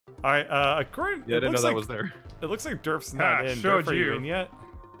All right, according, Yeah, I didn't know that was there. It looks like Durf's not in. Showed Durf, are you you in yet?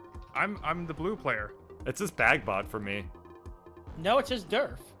 I'm the blue player. It says Bagbot for me. No, it says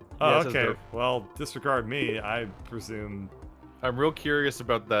Durf. Oh, Yeah, it says okay. Durf. Well, disregard me. I presume. I'm real curious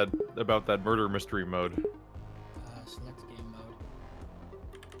about that murder mystery mode Select game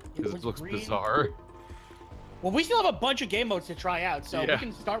mode. because it was looks green. bizarre. Well, we still have a bunch of game modes to try out, so Yeah. we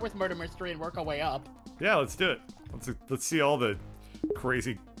can start with murder mystery and work our way up. Yeah, let's do it. Let's see all the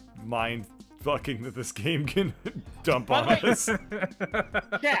crazy mind fucking that this game can dump By on the way-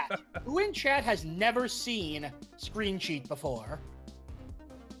 us. Chat. Who in chat has never seen Screencheat before?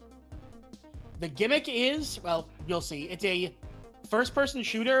 The gimmick is, well, you'll see. It's a first-person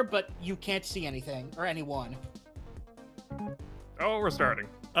shooter, but you can't see anything or anyone. Oh, we're starting.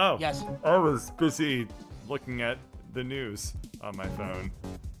 Oh, Yes. I was busy looking at the news on my phone.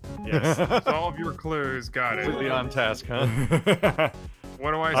 Yes. Solve your clues. Got it. Completely on task, huh?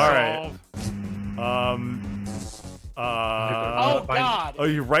 What do I All right. solve? Oh, God. Oh,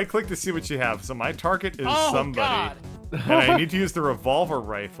 you right-click to see what you have. So my target is Oh, somebody, God. and I need to use the revolver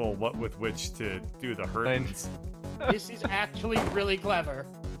rifle, with which to do the hurtings. This is actually really clever.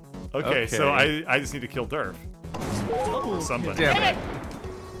 Okay, so Okay. I just need to kill Durf. Or somebody. Damn Damn it!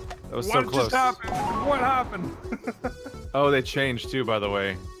 it! That was so What close. just happened? What happened? Oh, they changed too, by the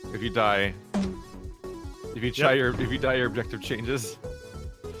way. If you die, if you die, your objective changes.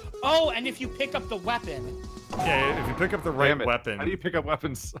 Oh, and if you pick up the weapon. Yeah, if you pick up the right Damn it. weapon, How do you pick up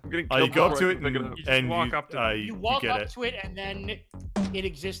weapons? I'm getting killed. you go up before to I it can pick and, up. You just and walk up to You walk get up it. to it, and then it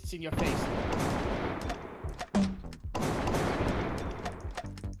exists in your face.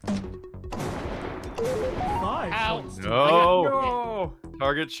 Ow. No. No.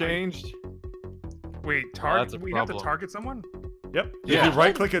 Target changed. Wait, that's target. a We have to problem. target someone? Yep. Yeah. If you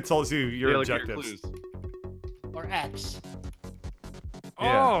right click, it tells you your Yeah, like objectives. clues. Or X.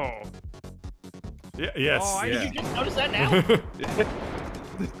 Yeah. Oh. Yeah, yes. Oh, Did yeah. you just notice that now?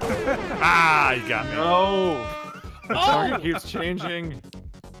 Ah, you got me. No. The Oh! target keeps changing.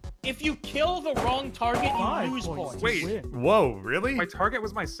 If you kill the wrong target, you lose points. Wait. Whoa, really? My target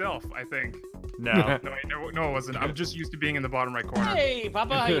was myself, I think. No. No, it wasn't. I'm just used to being in the bottom right corner. Hey,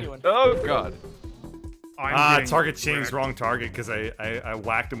 Papa, how you doing? Oh God. I'm Target getting changed, wrecked. wrong target, because I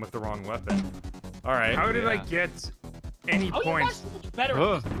whacked him with the wrong weapon. Alright. How did I Yeah. get any Oh, you guys points? are much better.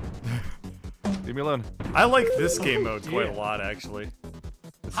 Ugh. Leave me alone. I like this game mode quite a lot, actually.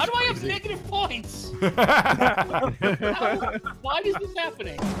 How do I have negative points? How, why is this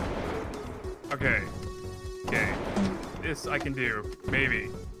happening? Okay. Okay. This I can do. Maybe.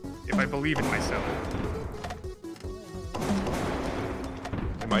 If I believe in myself.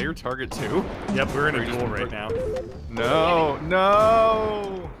 Am I your target too? Yep, we're in Or a you duel just- right now. No.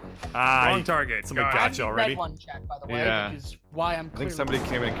 No. Ah, Wrong target. somebody God. got I'm you the already. red one check, by the way, Yeah. which is why I'm I think clearly... somebody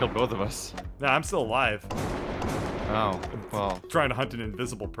came in and killed both of us. No, I'm still alive. Oh. Well. Trying to hunt an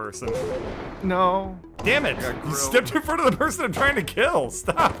invisible person. No. Damn it! I got You grilled. stepped in front of the person I'm trying to kill!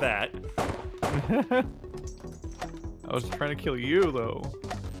 Stop that! I was trying to kill you though.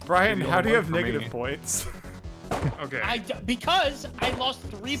 Brian, Maybe how only do you one have for negative me. points? Okay. Because I lost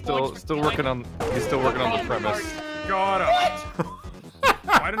 3 points. Still working on. He's still working on the premise. Got him. What?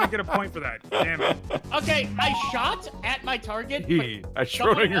 Why didn't I get a point for that? Damn it. Okay, I shot at my target, but I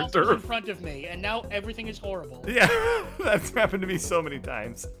someone Schrodinger else was in Durf. front of me, and now everything is horrible. Yeah, that's happened to me so many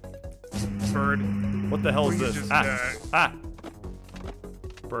times. Bird. What the hell is Please this? just, Ah!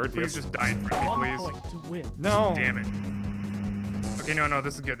 Bird, Please yes. just die in front of me, please. No! Damn it. Okay, no,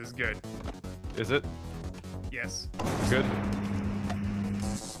 this is good. This is good. Is it Yes. good?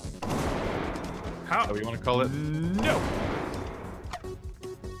 How? How we want to call it? No!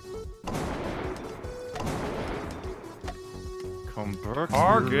 Come back.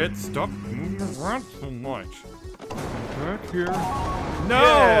 Target, stop moving around so much. Come back here. No!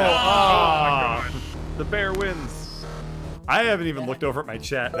 Yeah. Ah. Oh my god. The bear wins. I haven't even looked over at my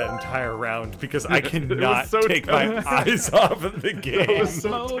chat that entire round because I It was cannot so take my dumb. eyes off of the game. was so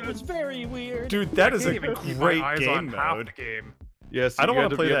Mode was very weird. Dude, that is a Can't even keep great my eyes game on half mode. the game. Yes. I don't you want had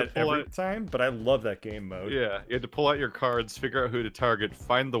to play you had that pull every out- time, but I love that game mode. Yeah, you had to pull out your cards, figure out who to target,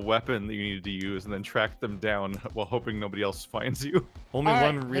 find the weapon that you needed to use, and then track them down while hoping nobody else finds you. Only All right,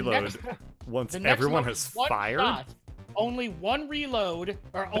 one the reload. next- Once The next everyone one has is one fired. shot. Only one reload,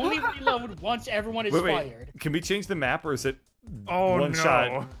 or only reload once everyone is Wait, fired. can we change the map, or is it Oh one no.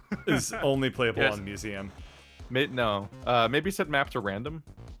 shot is only playable Yes. on Museum? No. Maybe set map to random.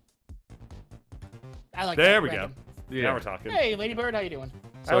 I like There that. we random. go. Now we're talking. Hey, Ladybird, how you doing?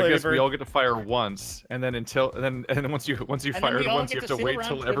 So I Hi, guess we Ladybird. all get to fire once, and then and then once you And then fire we it all once, you get have to sit wait around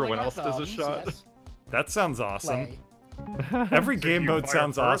till twiddling everyone our else does a thumbs, shot. yes, That sounds awesome. play. Every So game do you mode fire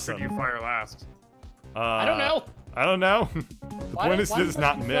sounds first, or awesome. do you fire last? I don't know. I don't know. The point is to just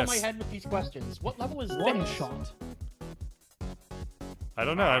not Fill miss. my head with these questions. What level is One this? shot. I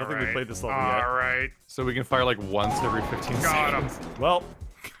don't know. I don't think we played this level yet. All right. So we can fire like once every 15 Got him. seconds. Well,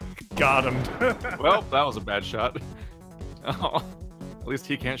 got him. Well, that was a bad shot. Oh, at least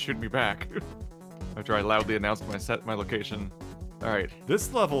he can't shoot me back. After I loudly announced my location. All right.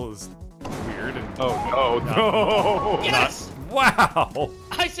 This level is weird and Oh no! Yes! wow.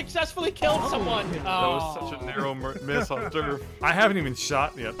 I successfully killed someone. That was such a narrow miss on turf. I haven't even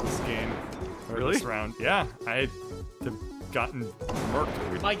shot yet this game. Or Really? This round. Yeah, I have gotten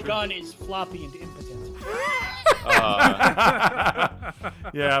murked. My gun is floppy and impotent.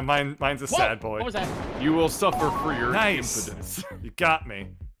 Yeah, mine's a Whoa! sad boy. What was that? You will suffer for your Nice. impotence. You got me.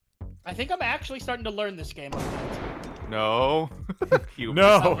 I think I'm actually starting to learn this game a bit. No. You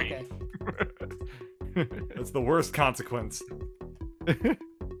No. Oh, missed me. okay. That's the worst consequence.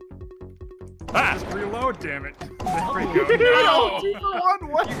 Ah! Just reload, damn it. There we No! go. 2 for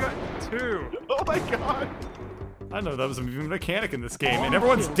 1, what? You got 2. Oh my god! I know that was a mechanic in this game, and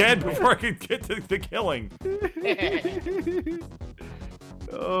everyone's dead before I can get to the killing.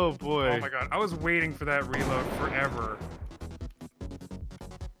 Oh boy. Oh my god, I was waiting for that reload forever.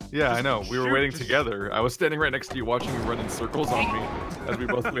 Yeah, I know. We were shoot, waiting just- together. I was standing right next to you watching you run in circles on me as we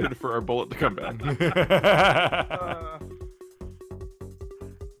both waited for our bullet to come back.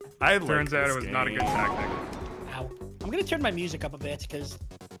 I like Turns out this it was not a good game. tactic. Ow. I'm gonna turn my music up a bit because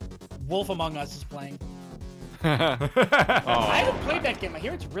Wolf Among Us is playing. I Oh, haven't played that game. I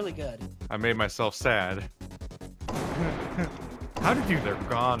hear it's really good. I made myself sad. How did you They're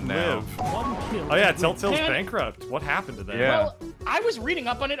gone now. live? One kill. Oh yeah, Telltale's Man. bankrupt. What happened to them? Yeah. Well, I was reading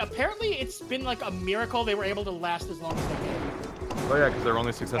up on it. Apparently, it's been like a miracle they were able to last as long as they did. Oh yeah, because their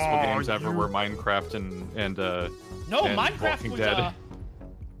only successful Oh, games ever you- were Minecraft and No, And Minecraft Walking was Dead.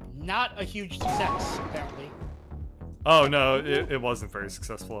 not a huge success, apparently. Oh no, it wasn't very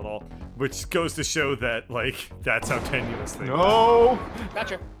successful at all. Which goes to show that, like, that's how tenuous they were. no.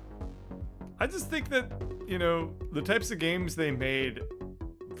 Gotcha. I just think that, you know, the types of games they made,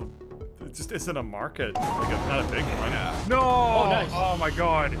 it just isn't a market. Like, not a big one. No! Oh, nice. Oh my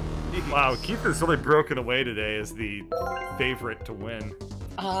god. Wow, Keith is really broken away today as the favorite to win.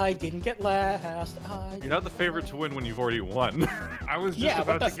 I didn't get last. You're not the favorite to win when you've already won. I was just Yeah,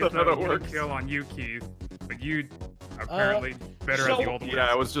 what about to the- get That's how the it works. kill on you, Keith, but you apparently better at so- the old Yeah,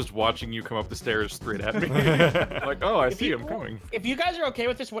 I was just watching you come up the stairs straight at me. Like, oh, I If see you- him coming. If you guys are okay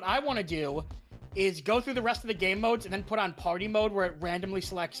with this, what I want to do is go through the rest of the game modes and then put on party mode where it randomly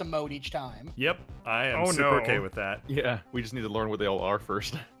selects a mode each time. Yep, I am Oh, super no. okay with that. Yeah, we just need to learn what they all are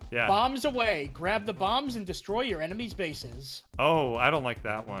first. Yeah. Bombs away. Grab the bombs and destroy your enemy's bases. Oh, I don't like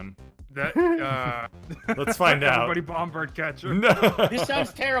that one. That, Let's find out. Everybody bomb bird catcher. No. This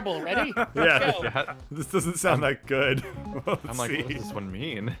sounds terrible. Ready? Yeah. Let's go. Yeah, This doesn't sound that good. Let's I'm like, see. what does this one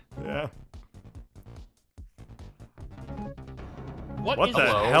mean? Yeah. What What is the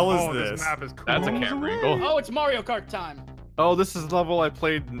this? hell is Oh, this? this map is cool. That's a camera angle. Oh, it's Mario Kart time. Oh, this is the level I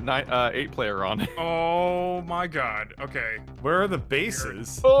played 8-player on. Oh my god. Okay. Where are the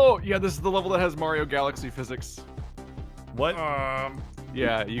bases? Oh, yeah, this is the level that has Mario Galaxy physics. What?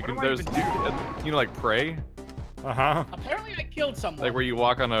 Yeah, you What can. do I There's, even do? you know, like Prey, Uh-huh. Apparently, I killed someone. like where you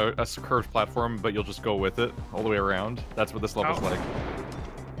walk on a curved platform, but you'll just go with it all the way around. That's what this level's Ow. like.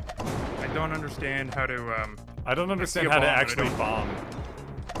 I don't understand how to I don't understand a how to bomb, but I actually don't- bomb.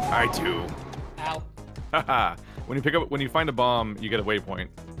 I do. Ow. Haha. When you find a bomb, you get a waypoint,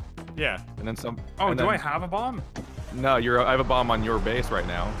 Yeah. and then some. Oh, and do then, I have a bomb? No, I have a bomb on your base right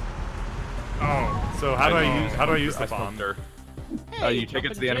now. Oh. So how do I use the I bomb? smoked her. Hey, You take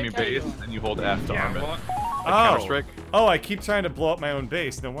it to the Jumpin' enemy Jake, how you base, doing? and you hold F to Yeah, arm it. well, Like Oh. Counter-Strike. Oh, I keep trying to blow up my own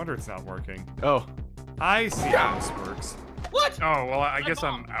base. No wonder it's not working. Oh, I see how this works. What? oh, well, I guess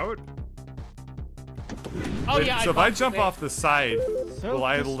I'm bombed. out. Oh Wait, yeah. so if I bumped jump it. off the side, will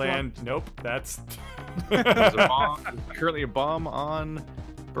I Self-destruct. land? Nope, that's... there's a bomb. There's currently a bomb on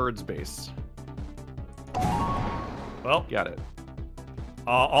Bird's base. Well, Got it.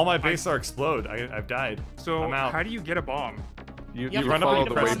 all my bases are explode. I've died. So I'm out. how do you get a bomb? You have to run up follow the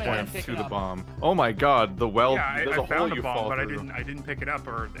the bomb and waypoint pick to it the up. bomb. Oh my god, the well. Yeah, there's I a hole found a you bomb, fall but I through. didn't pick it up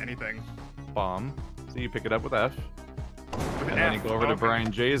or anything. Bomb. So you pick it up with F, With and an then you F. go over to Okay.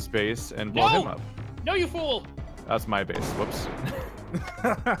 Brian J's base and blow him No! up. No, you fool! That's my base. Whoops.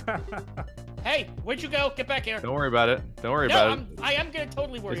 Hey, where'd you go? Get back here. Don't worry about it. Don't worry No, about it. I am gonna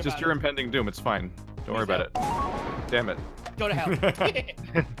totally worry It's about just your it. impending doom. It's fine. Don't worry about it. Damn it. Go to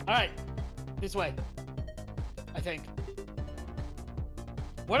hell. All right, this way. I think.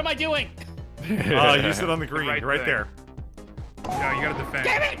 What am I doing? You sit on the green, right right thing. there. Yeah, you gotta defend.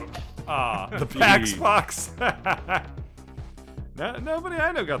 Damn it! Ah, the PAX box. Nobody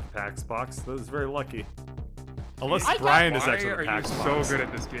I know got the PAX box. That was very lucky. Unless Brian is actually the PAX box. Why are you so good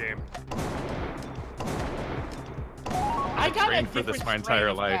at this game? I got a trained for different this my entire strain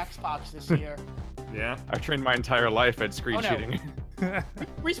of life. PAX box this year. Yeah. I've trained my entire life at screen cheating.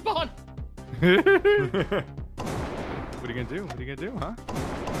 Respawn. What are you gonna do? What are you gonna do, huh?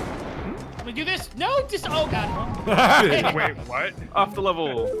 Let me do this. No, just oh god. Wait, what? Off the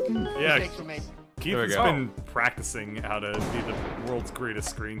level. Yeah. Mistakes were made. Keith There we has go. been practicing how to be the world's greatest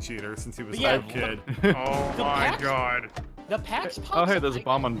screen cheater since he was a Yeah. little kid. Oh The my PAX? god. The PAX box. Oh hey, there's a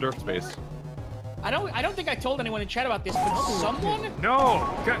bomb on Dirt Space. I don't think I told anyone in chat about this, but someone No!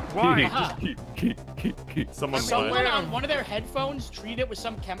 Why? Someone someone on one of their headphones treated it with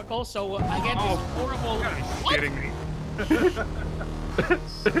some chemical, so I get this horrible. You gotta be What? kidding me.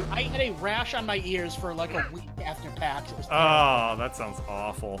 I had a rash on my ears for like a week after PAX. It was Oh, that sounds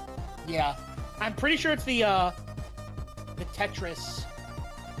awful. yeah. I'm pretty sure it's the Tetris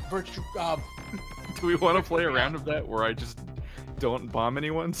virtual. Do we want to play a round of that where I just don't bomb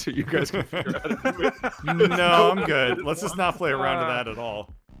anyone so you guys can figure out how to do it? No, I'm good. Let's just not play around to that at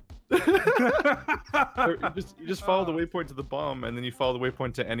all. You just follow the waypoint to the bomb, and then you follow the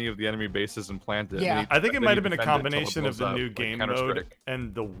waypoint to any of the enemy bases and plant it. Yeah. and then I think it then might you have been a defend it until it combination of blows the up, new like game mode Counter-Strike.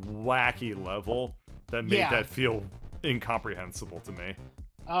 and the wacky level that made that feel incomprehensible to me.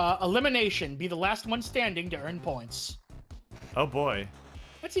 Elimination. Be the last one standing to earn points. Oh boy.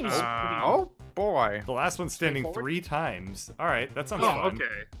 That seems pretty. Oh boy. The last one standing Straightforward. 3 times. Alright, that sounds Oh, fun. okay.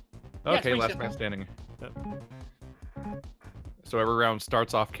 Okay, pretty last simple. man standing. Yep. So every round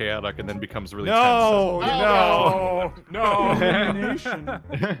starts off chaotic and then becomes really No! Oh, No! Elimination.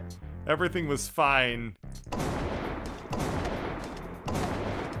 tense. Everything was fine.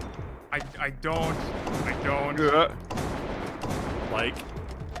 I don't. Like,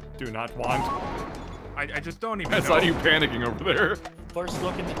 do not want. I just don't even I know. saw you panicking over there. First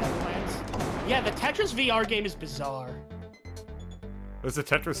look in the Netherlands. Yeah, the Tetris VR game is bizarre. There's a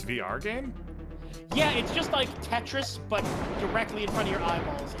Tetris VR game? Yeah, it's just like Tetris, but directly in front of your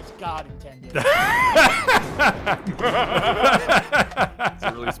eyeballs. It's God intended. It's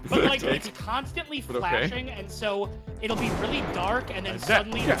a really But specific like, take. it's constantly But okay. flashing, and so it'll be really dark, and then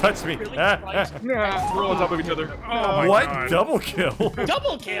suddenly You touched me. really Ah, bright. Yeah, we're on top of each other. Oh my What? god. Double kill?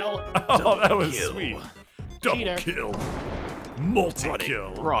 Double kill! Oh, that was sweet. Double Cheater. kill.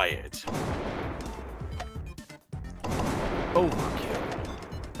 Multi-kill. Riot. Overkill.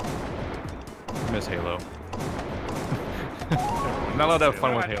 Miss Halo. I'm not allowed to have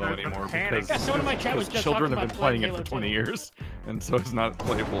fun with Halo anymore because, Yeah, someone in my chat was because just children talking have been about playing it Halo for 20 too. years, and so it's not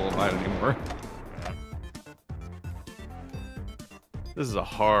playable online anymore. This is a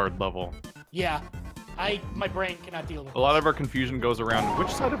hard level. Yeah. My brain cannot deal with A lot of our confusion goes around which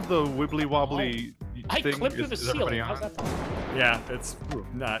side of the wibbly wobbly I thing clipped through the is everybody ceiling. How's on? that fun? Yeah, it's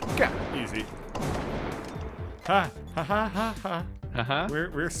not easy. Ha ha ha ha ha. Uh-huh.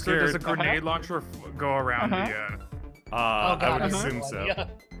 We're So scared. does a grenade launcher go around Oh, I God, would I assume have no so. idea.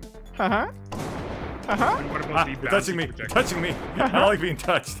 Uh-huh. Uh-huh. And what Ah, about the you're touching me. bouncy You're projectile? touching me. I don't like being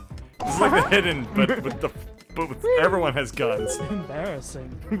touched. This is like the hidden, but with everyone has guns. Embarrassing.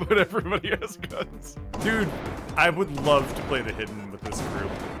 But everybody has guns. Dude, I would love to play the hidden with this group.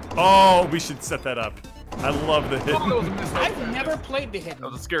 Oh, we should set that up. I love the Oh, that was a hidden. miss. I've never played the That hidden.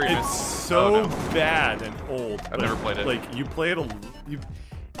 was a scary It's miss. so Oh, no. bad and old. I've never played it. Like you play it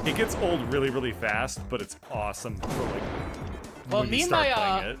it gets old really, really fast, but it's awesome for like Well, when me you and start my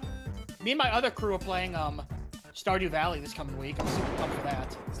playing it. me and my other crew are playing Stardew Valley this coming week. I'm super pumped for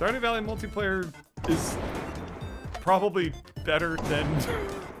that. Stardew Valley multiplayer is probably better than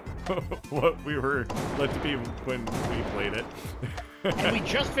what we were led to be when we played it. And we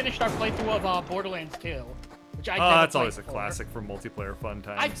just finished our playthrough of Borderlands 2, which I never That's played always a before. classic for multiplayer fun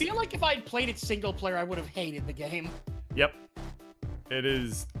times. I feel like if I'd played it single player, I would have hated the game. Yep. It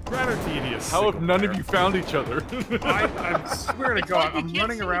is rather tedious. How have single none of player. you found each other? I swear to It's God, like you I'm can't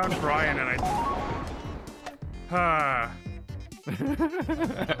running see around each other. Brian and I. Oh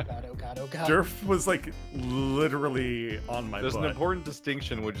god, oh god, oh god. Durf was like literally on my There's butt. an important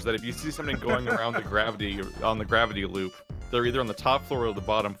distinction, which is that if you see something going around the gravity on the gravity loop, they're either on the top floor or the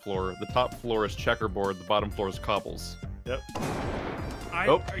bottom floor. The top floor is checkerboard, the bottom floor is cobbles. Yep.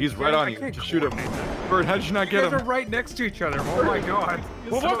 Oh, he's right on you. Just shoot him. Bird, how did you not You get guys are him? right next to each other. Oh my God.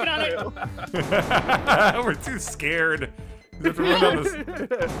 We're working on it. We're too scared. We have to run down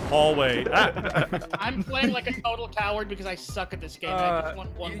this hallway. Ah. I'm playing like a total coward because I suck at this game. I just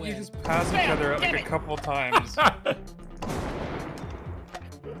want one you win. just pass each Bam, other damn like it. a couple times.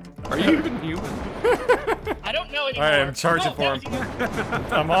 Are you even human? I don't know anymore. All right, I'm charging for him.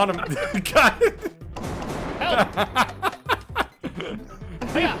 I'm on him. God. Help.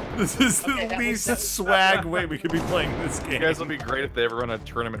 Yeah. This is Okay, the that least was- swag way we could be playing this You game. guys would be great if they ever run a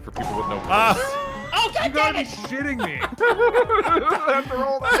tournament for people with no points. Ah. Oh, You God gotta damn be it! shitting me. After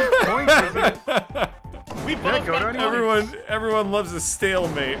all that points, isn't it? We Yeah, both go got down points. Everyone loves a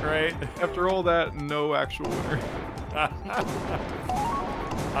stalemate, right? After all that, no actual winner.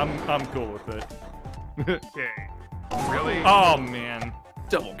 I'm cool with it. Okay. Really? Oh man.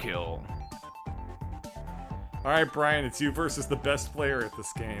 Double kill. All right, Brian, it's you versus the best player at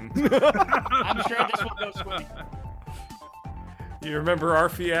this game. I'm sure this will go swimming. You remember our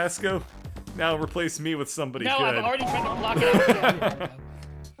fiasco? Now replace me with somebody No, good. I've already tried to block it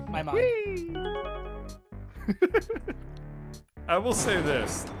out. My mind. I will say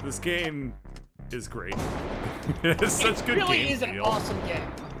this: this game is great. It has such It good really game is an feel. awesome game.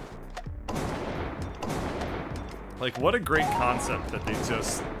 Like, what a great concept that they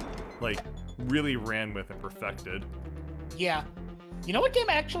just like really ran with and perfected. Yeah. You know what game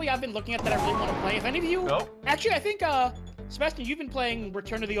actually I've been looking at that I really want to play? If any of you... Nope. Actually, I think, Sebastian, you've been playing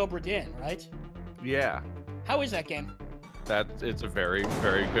Return to the Obra Dinn, right? Yeah. How is that game? It's a very,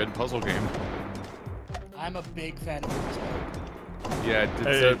 very good puzzle game. I'm a big fan of this mode. Yeah,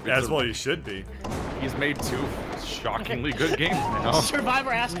 As well, you should be. He's made 2 shockingly good games now.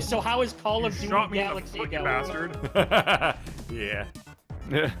 Survivor asks, so how is Call of You Duty shot me in the Galaxy foot, you going? bastard. Yeah.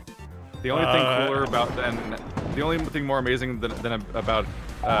 The only thing cooler about the only thing more amazing than about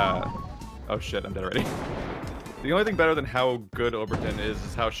oh shit, I'm dead already. The only thing better than how good Oberton is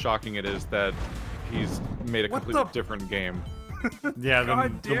how shocking it is that he's made a What completely the- different game. Yeah,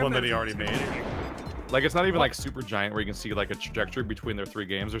 God the damn, one that that's he already made. intimidating. Like, it's not even like super giant where you can see like a trajectory between their 3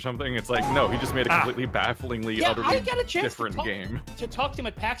 games or something. It's like, no, he just made a completely bafflingly, Yeah, I utterly got a chance different game. to talk to him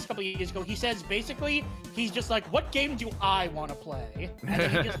at PAX a couple of years ago. He says basically he's just like, what game do I want to play? And then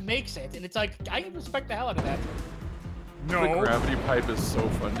he just makes it, and it's like I respect the hell out of that. The No. gravity pipe is so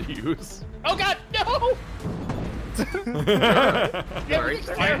fun to use. Oh God, no! Everything's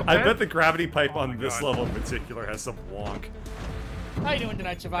terrible. I bet the gravity pipe on my this God. level in particular has some wonk. How you doing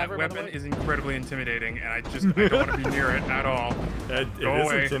tonight, That Survivor? by the weapon way? is incredibly intimidating, and I don't want to be near it at all. It Go is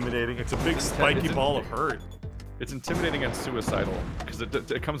away. intimidating. It's a big spiky it's- ball of hurt. It's intimidating and suicidal because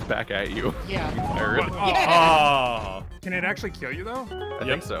it comes back at you. Yeah. You fire it. Oh, Oh. Can it actually kill you though? I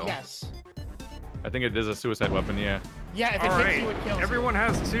think so. Yes. I think it is a suicide weapon. Yeah. Yeah, if it All hits right. you, it kills Everyone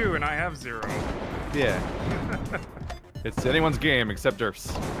has 2, and I have 0. Yeah. It's anyone's game except Durf's.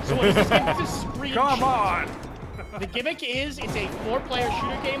 you. So what is this game? This is Screencheat. Come on! The gimmick is it's a 4-player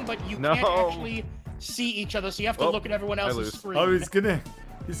shooter game, but you No. can't actually see each other, so you have to Well, look at everyone I else's lose. screen. Oh, he's gonna.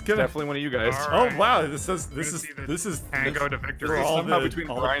 Definitely one of you guys. All Oh right. wow! This is Gonna see the this is Tango to for victory. all Somehow the- between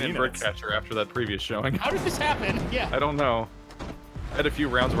all the Brian and peanuts. Birdcatcher after that previous showing. How did this happen? Yeah. I don't know. I had a few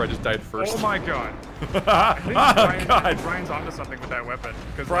rounds where I just died first. Oh my god. I think Oh God! Brian's onto something with that weapon.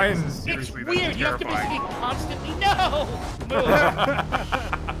 Because Brian- this is It's seriously weird. You have to be terrifying. constantly. No! Move.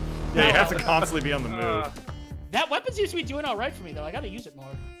 Yeah, you have to constantly be on the move. That weapon seems to be doing all right for me, though. I gotta use it more.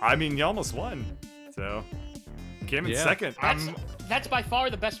 I mean, you almost won, so came in Yeah. second. That's by far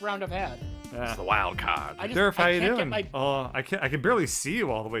the best round I've had. Yeah. the wild card. I just Durf, how I you can't doing? get my. Oh, I can barely see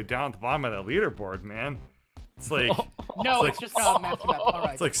you all the way down at the bottom of that leaderboard, man. It's like No, it's it's just map to map. All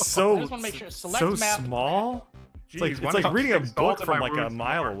right. it's like I so just want to make sure. Select so map. small. It's like Jeez, it's why like don't you reading a exalt book in from my like a wounds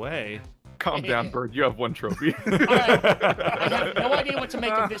mile more? away. Calm down, Bird. You have 1 trophy. All right. I have no idea what to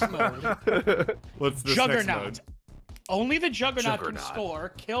make of this mode. What's this next Juggernaut. mode? Only the Juggernaut can Juggernaut. score.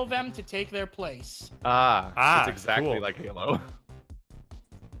 Kill them to take their place. Ah, it's exactly cool. like Halo.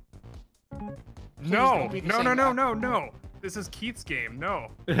 No, don't be the no, same no, no, map. no, no. This is Keith's game. No.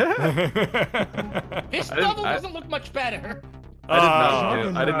 This didn't- level I- doesn't look much better.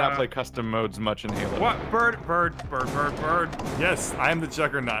 I did not play custom modes much in Halo. What? Bird. Yes, I am the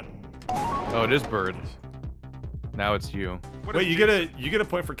Juggernaut. Oh, it is Bird. Now it's you. What Wait, is you get a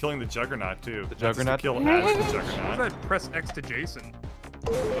point for killing the Juggernaut too. The That's just Juggernaut? to kill as the What was Juggernaut. that? Press X to Jason.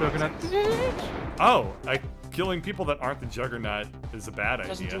 Juggernaut. Oh, killing people that aren't the Juggernaut is a bad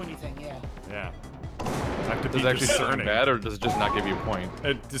Doesn't idea. do anything. Yeah. Yeah. I have to Does be it actually sound discerning. bad, or does it just not give you a point?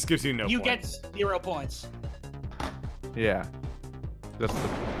 It just gives you no You points. get 0 points. Yeah.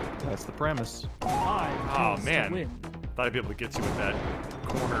 That's the premise. Oh man, thought I'd be able to get you with that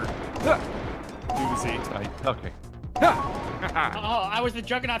corner doozy. Okay. Oh, I was the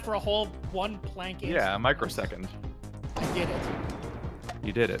Juggernaut for a whole 1 plank. Yeah, a instant. microsecond. I did it.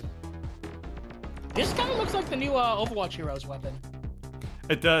 You did it. This kind of looks like the new Overwatch Heroes weapon.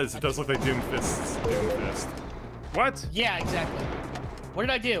 It does. It does look like Doomfist's Doomfist. What? Yeah, exactly. What did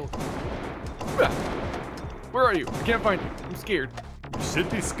I do? Where are you? I can't find you. I'm scared. You should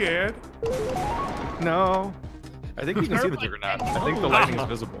be scared. No. I think you can see the Juggernaut. I think the lighting's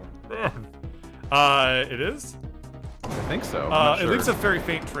visible. It is? I think so. I'm It not leaves sure. a very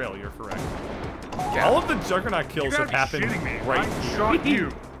faint trail, you're correct. Yeah. All of the Juggernaut You kills gotta have be happened shitting me. right I here. shot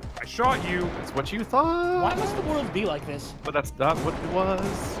you. I shot you. That's what you thought. Why must the world be like this? But that's not what it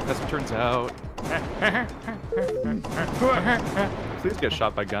was. As it turns out. Please get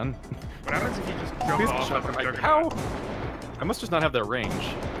shot by gun. What happens if you just jump Please get off shot of by the gun. Juggernaut? How? I must just not have that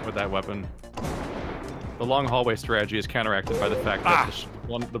range with that weapon. The long hallway strategy is counteracted by the fact that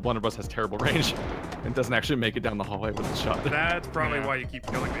the blunderbuss has terrible range and doesn't actually make it down the hallway with a shot. That's probably Yeah. why you keep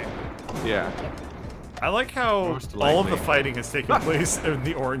killing me. Yeah. I like how Most all of the likely. fighting has taken place in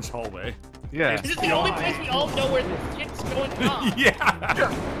the orange hallway. Yeah. This is the only place we all know where this shit's going on.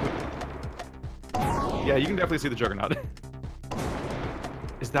 Yeah. Yeah, you can definitely see the Juggernaut.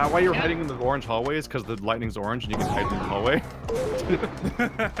 Is that why you're hiding in the orange hallways? Because the lightning's orange and you can hide in the hallway?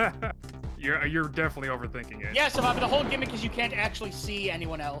 You're definitely overthinking it. Yeah, Survivor, the whole gimmick is you can't actually see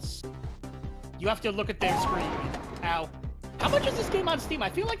anyone else. You have to look at their screen. Ow. How much is this game on Steam? I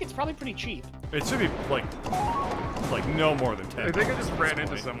feel like it's probably pretty cheap. It should be like no more than 10. I think I just at ran this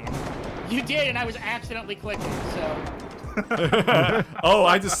into point. someone. You did, and I was accidentally clicking, so... Oh,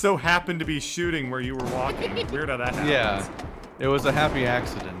 I just so happened to be shooting where you were walking. Weird how that happens. Yeah. It was a happy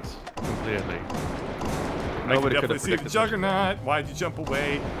accident. Completely. I can Nobody could definitely have see the predicted Juggernaut. Why'd you jump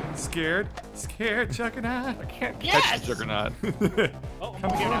away? Scared? Scared, Juggernaut? I can't catch Yes! the Juggernaut. Oh, I'm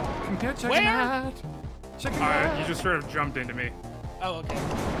Come over here here, now. come here, Juggernaut. Juggernaut. You just sort of jumped into me, Oh, okay.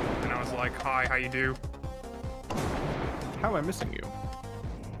 and I was like, "Hi, how you do?" How am I missing you?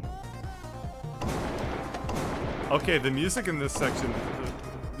 Okay, the music in this section,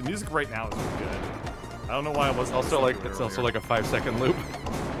 the music right now is really good. I don't know why I wasn't. Also, listening like to it it's also earlier. like a 5-second loop.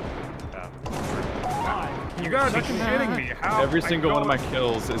 Yeah. You gotta be Juggernaut. shitting me. How? Every I single one of my don't-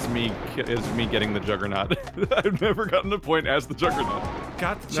 kills is me getting the Juggernaut. I've never gotten a point as the Juggernaut.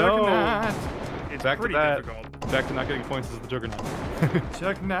 Got the No. Juggernaut. It's Back to pretty that. difficult. Back to not getting points as the Juggernaut.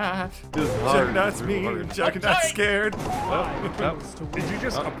 Juggernaut. This is hard. Juggernaut's It's really mean. hard. Juggernaut's sorry. scared. Did you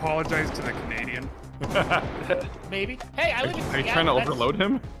just apologize to the Canadian? Maybe. Hey, I live in Are you Seattle. trying to That's- overload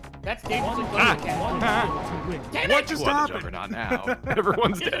him? That's dangerously close to Canada. Damn What it! just Well, the happened? Juggernaut now.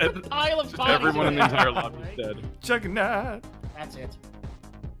 Everyone's It's dead. a pile of bodies. Everyone in the right entire now, lobby right? is dead. Juggernaut. That's it.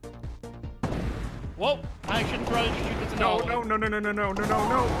 Whoa! I shouldn't throw shoot this in the No, hallway. no, no, no, no, no, no, no, no,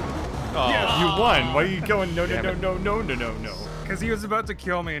 no. Oh, You won. Why are you going no, no, Damn no, it. no, no, no, no, no? Because he was about to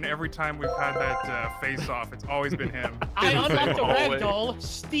kill me, and every time we've had that face-off, it's always been him. I In the unlocked a hallway. ragdoll,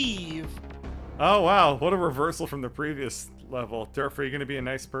 Steve. Oh, wow. What a reversal from the previous level. Durf, are you going to be a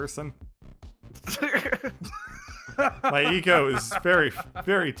nice person? My ego is very,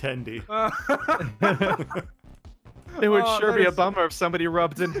 very tendy. It would Oh, sure that be a is- bummer if somebody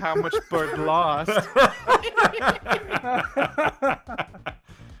rubbed in how much Bird lost.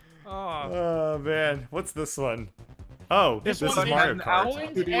 Oh, Oh, man. What's this one? Oh, This this one is is Mario an Kart. Coins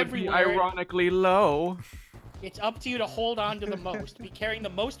Altitude would be everywhere. ironically low. It's up to you to hold on to the most. Be carrying the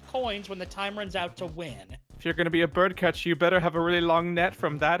most coins when the time runs out to win. If you're gonna be a bird catcher, you better have a really long net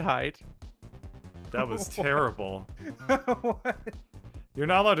from that height. That was terrible. what? You're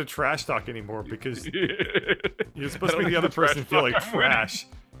not allowed to trash talk anymore because you're supposed to be I don't the other think the trash person feel like talk I'm winning. trash.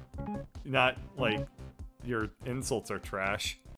 Not like your insults are trash.